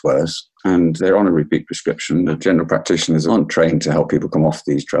pain gets worse. And they're on a repeat prescription. The general practitioners aren't trained to help people come off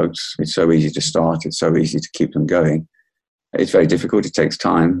these drugs. It's so easy to start. It's so easy to keep them going. It's very difficult. It takes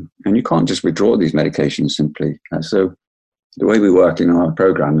time. And you can't just withdraw these medications simply. So the way we work in our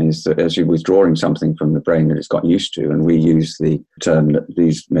program is that as you're withdrawing something from the brain that it's got used to, and we use the term that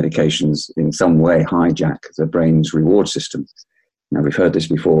these medications in some way hijack the brain's reward system. Now, we've heard this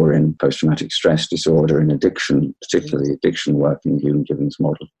before in post-traumatic stress disorder and addiction, particularly addiction work in the Human Givens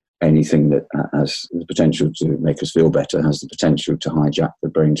model. Anything that has the potential to make us feel better has the potential to hijack the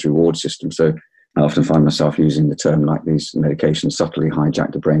brain's reward system. So I often find myself using the term like these medications subtly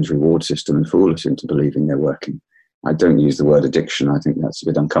hijack the brain's reward system and fool us into believing they're working. I don't use the word addiction. I think that's a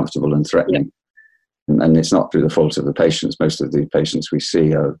bit uncomfortable and threatening. Yeah. And it's not through the fault of the patients. Most of the patients we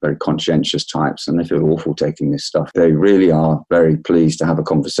see are very conscientious types, and they feel awful taking this stuff. They really are very pleased to have a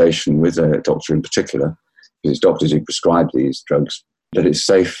conversation with a doctor in particular, because it's doctors who prescribe these drugs, that it's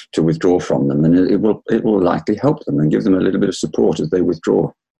safe to withdraw from them, and it will likely help them and give them a little bit of support as they withdraw,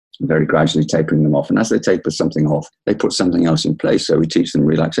 very gradually tapering them off. And as they taper something off, they put something else in place. So we teach them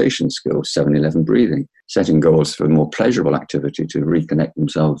relaxation skills, 7-11 breathing, setting goals for more pleasurable activity to reconnect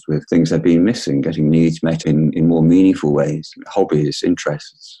themselves with things they've been missing, getting needs met in more meaningful ways, hobbies,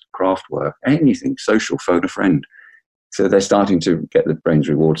 interests, craft work, anything, social, phone a friend. So they're starting to get the brain's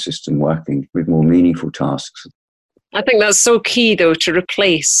reward system working with more meaningful tasks. I think that's so key, though, to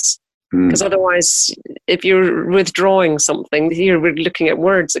replace. Because otherwise, if you're withdrawing something, here we're looking at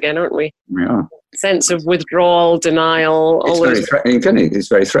words again, aren't we? We are. Sense of withdrawal, denial. It's very threatening, isn't it? It's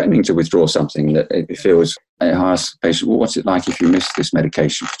very threatening to withdraw something that it feels. I ask the patient, well, what's it like if you miss this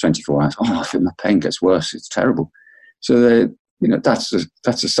medication for 24 hours? Oh, I feel my pain gets worse. It's terrible. So that's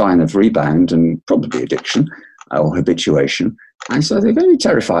a sign of rebound and probably addiction or habituation. And so they're very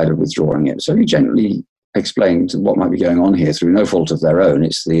terrified of withdrawing it. So you gently explain what might be going on here through no fault of their own.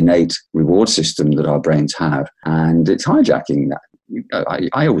 It's the innate reward system that our brains have, and it's hijacking that.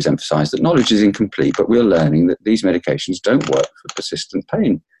 I always emphasize that knowledge is incomplete, but we're learning that these medications don't work for persistent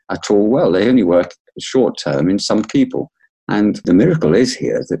pain at all well. They only work short term in some people. And the miracle is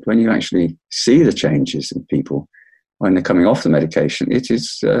here that when you actually see the changes in people when they're coming off the medication, it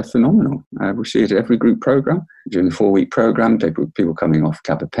is phenomenal. We see it at every group program. During the 4-week program, people coming off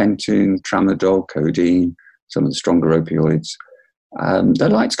gabapentin, tramadol, codeine, some of the stronger opioids. Their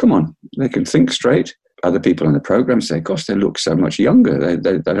lights come on. They can think straight. Other people in the program say, gosh, they look so much younger.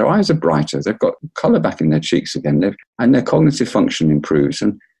 Their eyes are brighter. They've got colour back in their cheeks again. And their cognitive function improves.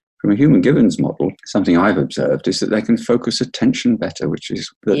 And from a human Givens model, something I've observed is that they can focus attention better, which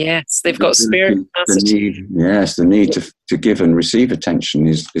is... Yes, they've got spare capacity. The need to give and receive attention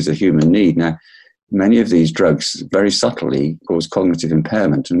is a human need. Now, many of these drugs very subtly cause cognitive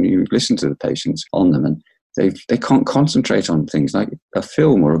impairment, and you listen to the patients on them, and they can't concentrate on things like a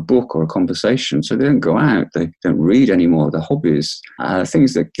film or a book or a conversation, so they don't go out, they don't read anymore. Their hobbies,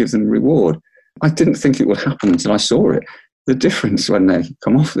 things that give them reward. I didn't think it would happen until I saw it. The difference when they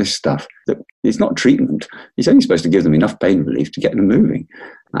come off this stuff, that it's not treatment. It's only supposed to give them enough pain relief to get them moving.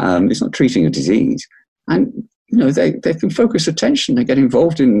 It's not treating a disease. And, they can focus attention. They get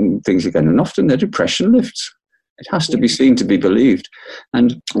involved in things again. And often their depression lifts. It has to be seen to be believed.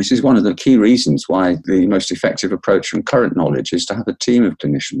 And this is one of the key reasons why the most effective approach from current knowledge is to have a team of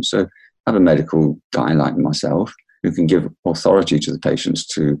clinicians. So have a medical guy like myself who can give authority to the patients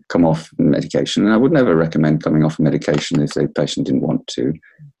to come off medication. And I would never recommend coming off medication if the patient didn't want to,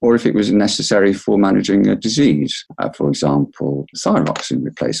 or if it was necessary for managing a disease, for example, thyroxine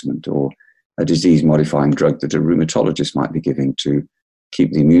replacement, or a disease-modifying drug that a rheumatologist might be giving to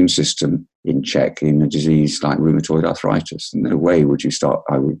keep the immune system in check in a disease like rheumatoid arthritis. No way would you start.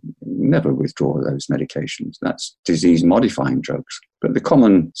 I would never withdraw those medications. That's disease-modifying drugs. But the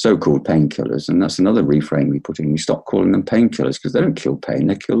common so-called painkillers, and that's another reframe we put in, we stop calling them painkillers because they don't kill pain,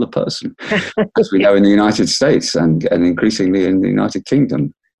 they kill the person. As we know in the United States and increasingly in the United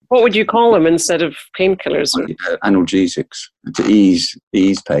Kingdom. What would you call them instead of painkillers? Analgesics, to ease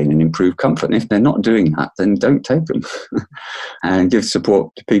pain and improve comfort. And if they're not doing that, then don't take them. And give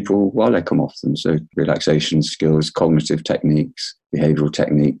support to people while they come off them. So relaxation skills, cognitive techniques, behavioural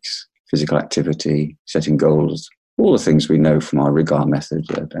techniques, physical activity, setting goals, all the things we know from our RIGAR method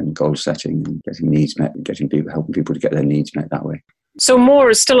and goal setting and getting needs met, helping people to get their needs met that way. So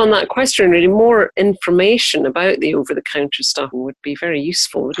more, still on that question, really, more information about the over-the-counter stuff would be very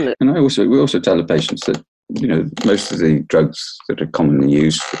useful, wouldn't it? And we also tell the patients that, most of the drugs that are commonly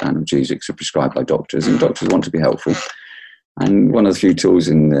used for analgesics are prescribed by doctors, and doctors want to be helpful. And one of the few tools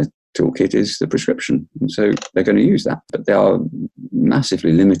in the toolkit is the prescription. And so they're going to use that. But they are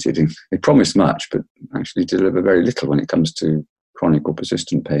massively limited. They promise much, but actually deliver very little when it comes to chronic or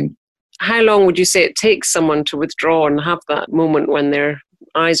persistent pain. How long would you say it takes someone to withdraw and have that moment when their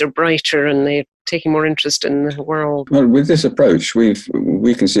eyes are brighter and they're taking more interest in the world? Well, with this approach, we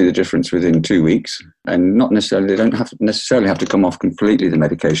can see the difference within 2 weeks, and not necessarily, they don't have to come off completely the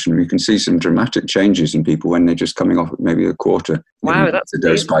medication. We can see some dramatic changes in people when they're just coming off maybe a quarter. Wow, that's the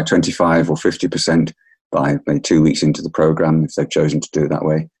dose by 25 or 50% by maybe 2 weeks into the program, if they've chosen to do it that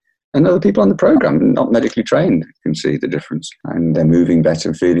way. And other people on the program, not medically trained, can see the difference, and they're moving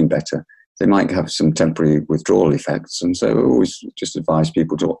better, feeling better. They might have some temporary withdrawal effects, and so I always just advise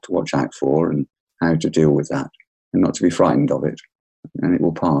people to watch out for and how to deal with that, and not to be frightened of it, and it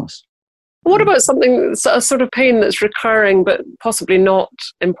will pass. What about something, a sort of pain that's recurring but possibly not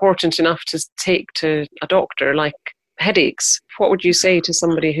important enough to take to a doctor, like headaches? What would you say to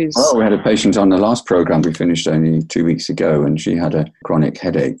somebody who's... Oh, we had a patient on the last program we finished only 2 weeks ago, and she had a chronic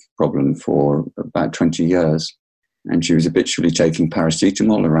headache problem for about 20 years. and she was habitually taking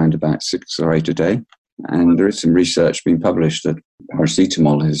paracetamol around about 6 or 8 a day. And there is some research being published that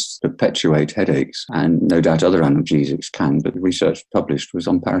paracetamol has perpetuate headaches, and no doubt other analgesics can, but the research published was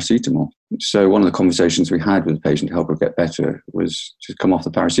on paracetamol. So one of the conversations we had with the patient to help her get better was to come off the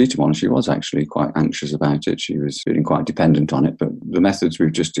paracetamol, and she was actually quite anxious about it. She was feeling quite dependent on it, but the methods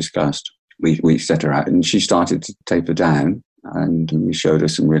we've just discussed, we set her out, and she started to taper down. And we showed her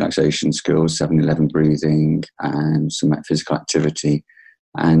some relaxation skills, 7-11 breathing, and some physical activity.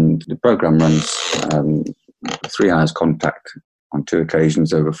 And the program runs 3 hours contact on 2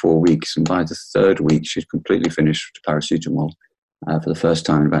 occasions over 4 weeks. And by the 3rd week, she'd completely finished paracetamol for the first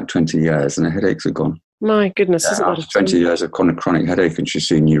time in about 20 years, and her headaches are gone. My goodness, isn't that after 20 years of chronic headache, and she's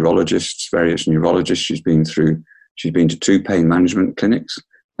seen neurologists, various neurologists. She's been to 2 pain management clinics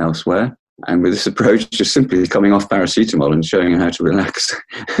elsewhere. And with this approach, just simply coming off paracetamol and showing her how to relax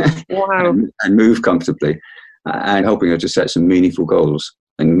wow. and move comfortably, and helping her to set some meaningful goals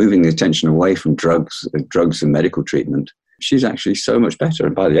and moving the attention away from drugs and medical treatment. She's actually so much better.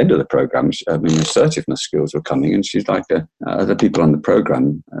 And by the end of the program, assertiveness skills were coming, and she's like other people on the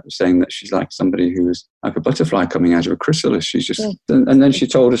program saying that she's like somebody who is like a butterfly coming out of a chrysalis. She's just, and then she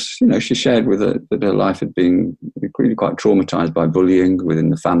told us, she shared with her that her life had been really quite traumatized by bullying within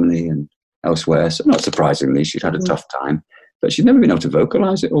the family and elsewhere. So not surprisingly, she'd had a tough time, but she'd never been able to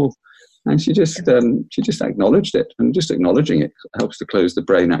vocalize it all. And she just acknowledged it, and just acknowledging it helps to close the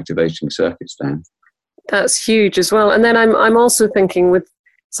brain activating circuits down. That's huge as well. And then I'm also thinking with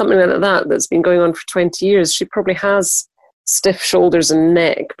something like that that's been going on for 20 years, she probably has stiff shoulders and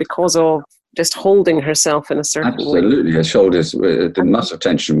neck because of just holding herself in a certain way. Absolutely. Her shoulders, the muscle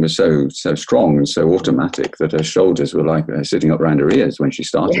tension was so strong and so automatic that her shoulders were like sitting up around her ears when she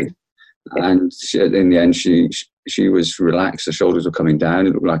started. Yeah. And in the end, she was relaxed. Her shoulders were coming down.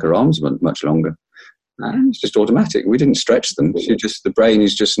 It looked like her arms were much longer. And it's just automatic. We didn't stretch them. The brain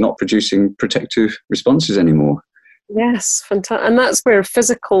is just not producing protective responses anymore. Yes, fantastic. And that's where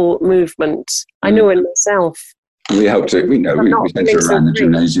physical movement, I know in myself. We sent her around the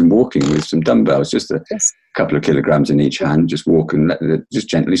gymnasium walking with some dumbbells, just a couple of kilograms in each hand, just walk and just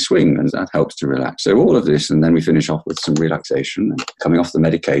gently swing, and that helps to relax. So all of this, and then we finish off with some relaxation and coming off the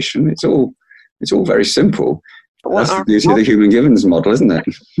medication. It's all very simple. That's the beauty of the Human Givens model, isn't it?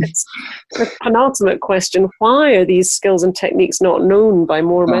 It's the penultimate question. Why are these skills and techniques not known by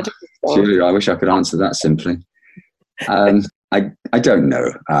more medical staff? Julia, I wish I could answer that simply. I don't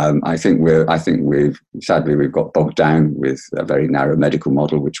know. I think we've got bogged down with a very narrow medical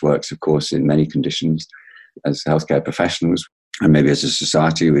model, which works, of course, in many conditions. As healthcare professionals, and maybe as a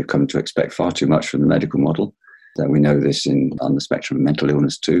society, we've come to expect far too much from the medical model. We know this on the spectrum of mental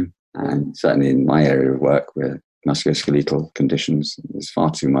illness too, and certainly in my area of work, where musculoskeletal conditions, there's far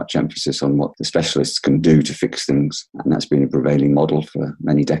too much emphasis on what the specialists can do to fix things, and that's been a prevailing model for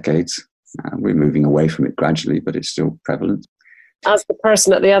many decades. We're moving away from it gradually, but it's still prevalent. As the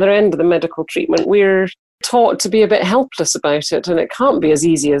person at the other end of the medical treatment, we're taught to be a bit helpless about it, and it can't be as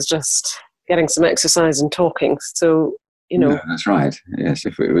easy as just getting some exercise and talking. So, No, that's right. Yes,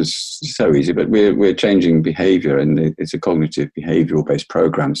 if it was so easy, but we're changing behaviour, and it's a cognitive behavioural-based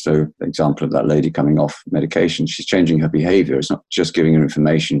program. So, the example of that lady coming off medication, she's changing her behaviour. It's not just giving her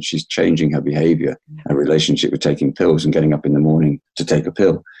information; she's changing her behaviour, her relationship with taking pills and getting up in the morning to take a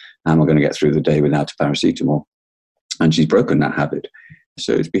pill. Am I going to get through the day without a paracetamol? And she's broken that habit.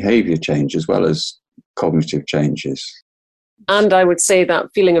 So it's behaviour change as well as cognitive changes. And I would say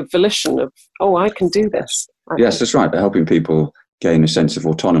that feeling of volition of, I can do this. Yes, that's right. They're helping people gain a sense of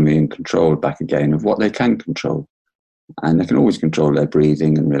autonomy and control back again of what they can control. And they can always control their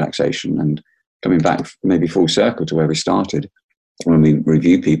breathing and relaxation. And coming back maybe full circle to where we started, when we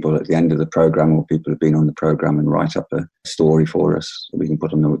review people at the end of the program, or people have been on the program and write up a story for us that we can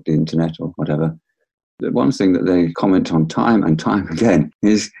put on the internet or whatever, the one thing that they comment on time and time again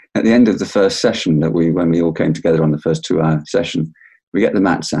is at the end of the first session when we all came together on the first 2-hour session, we get the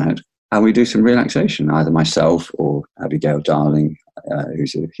mats out and we do some relaxation. Either myself or Abigail Darling,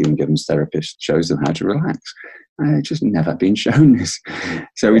 who's a Human Givens therapist, shows them how to relax. I've just never been shown this.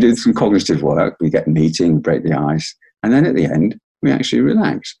 So we do some cognitive work, we get meeting, break the ice, and then at the end, we actually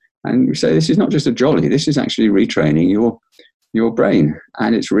relax. And we say, this is not just a jolly, this is actually retraining your brain,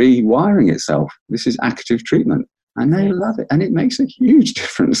 and it's rewiring itself. This is active treatment. And they love it, and it makes a huge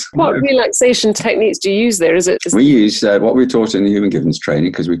difference. What relaxation techniques do you use there? We use what we're taught in the Human Givens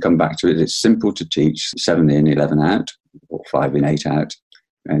training, because we come back to it. It's simple to teach, 7 in, 11 out, or 5 in, 8 out.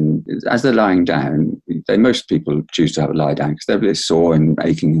 And as they're lying down, most people choose to have a lie down because they're a bit sore and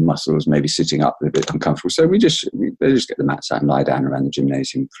aching in muscles, maybe sitting up, they're a bit uncomfortable. So they just get the mats out and lie down around the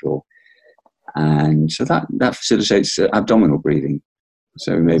gymnasium floor. And so that facilitates abdominal breathing.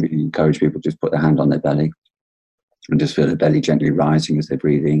 So maybe encourage people to just put their hand on their belly and just feel the belly gently rising as they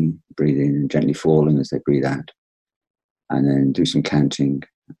breathe in, and gently falling as they breathe out. And then do some counting.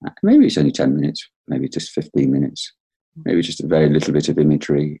 Maybe it's only 10 minutes, maybe just 15 minutes, maybe just a very little bit of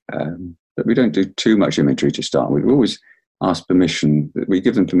imagery. But we don't do too much imagery to start with. We always ask permission, we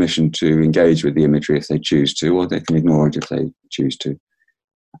give them permission to engage with the imagery if they choose to, or they can ignore it if they choose to.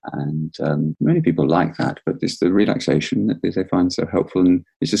 And many people like that, but it's the relaxation that they find so helpful, and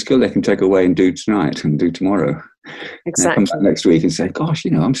it's a skill they can take away and do tonight and do tomorrow. Exactly. And come back next week and say, gosh,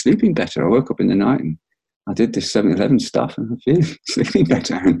 I'm sleeping better. I woke up in the night and I did this 7-Eleven stuff and I feel sleeping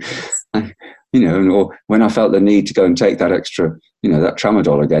better. And or when I felt the need to go and take that extra, that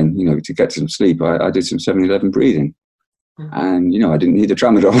tramadol again, to get some sleep, I did some 7-Eleven breathing. And, I didn't need a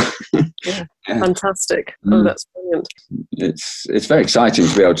tramadol. Yeah. Fantastic. Oh, that's brilliant. It's very exciting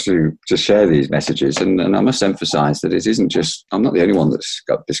to be able to share these messages. And I must emphasize that it isn't just, I'm not the only one that's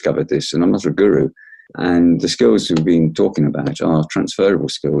discovered this, and I'm not a guru. And the skills we've been talking about are transferable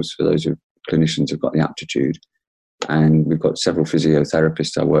skills for those clinicians who've got the aptitude. And we've got several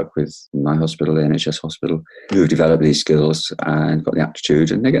physiotherapists I work with in my hospital, the NHS hospital, who have developed these skills and got the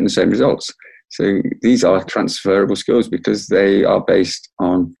aptitude, and they're getting the same results. So these are transferable skills because they are based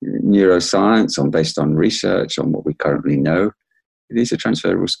on neuroscience, based on research, on what we currently know. These are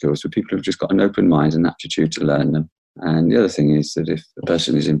transferable skills for people who've just got an open mind and aptitude to learn them. And the other thing is that if a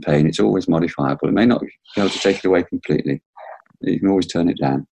person is in pain, it's always modifiable. It may not be able to take it away completely. You can always turn it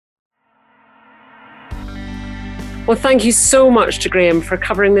down. Well, thank you so much to Graham for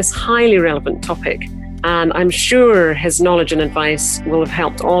covering this highly relevant topic. And I'm sure his knowledge and advice will have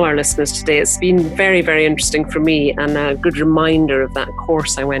helped all our listeners today. It's been very, very interesting for me and a good reminder of that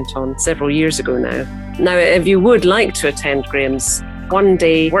course I went on several years ago now. Now, if you would like to attend Graham's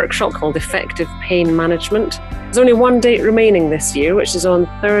one-day workshop called Effective Pain Management, there's only one date remaining this year, which is on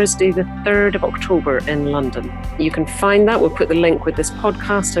Thursday, the 3rd of October in London. You can find that. We'll put the link with this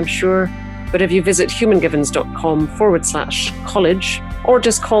podcast, I'm sure. But if you visit humangivens.com/college, or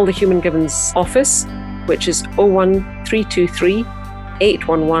just call the Human Givens office, which is 01323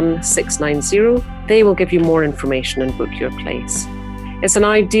 811 690, they will give you more information and book your place. It's an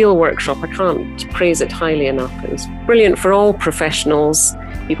ideal workshop. I can't praise it highly enough. It was brilliant for all professionals,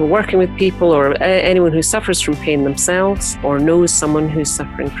 people working with people, or anyone who suffers from pain themselves or knows someone who's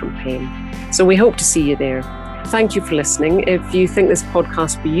suffering from pain. So we hope to see you there. Thank you for listening. If you think this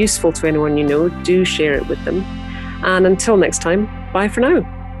podcast will be useful to anyone you know, do share it with them. And until next time, bye for now.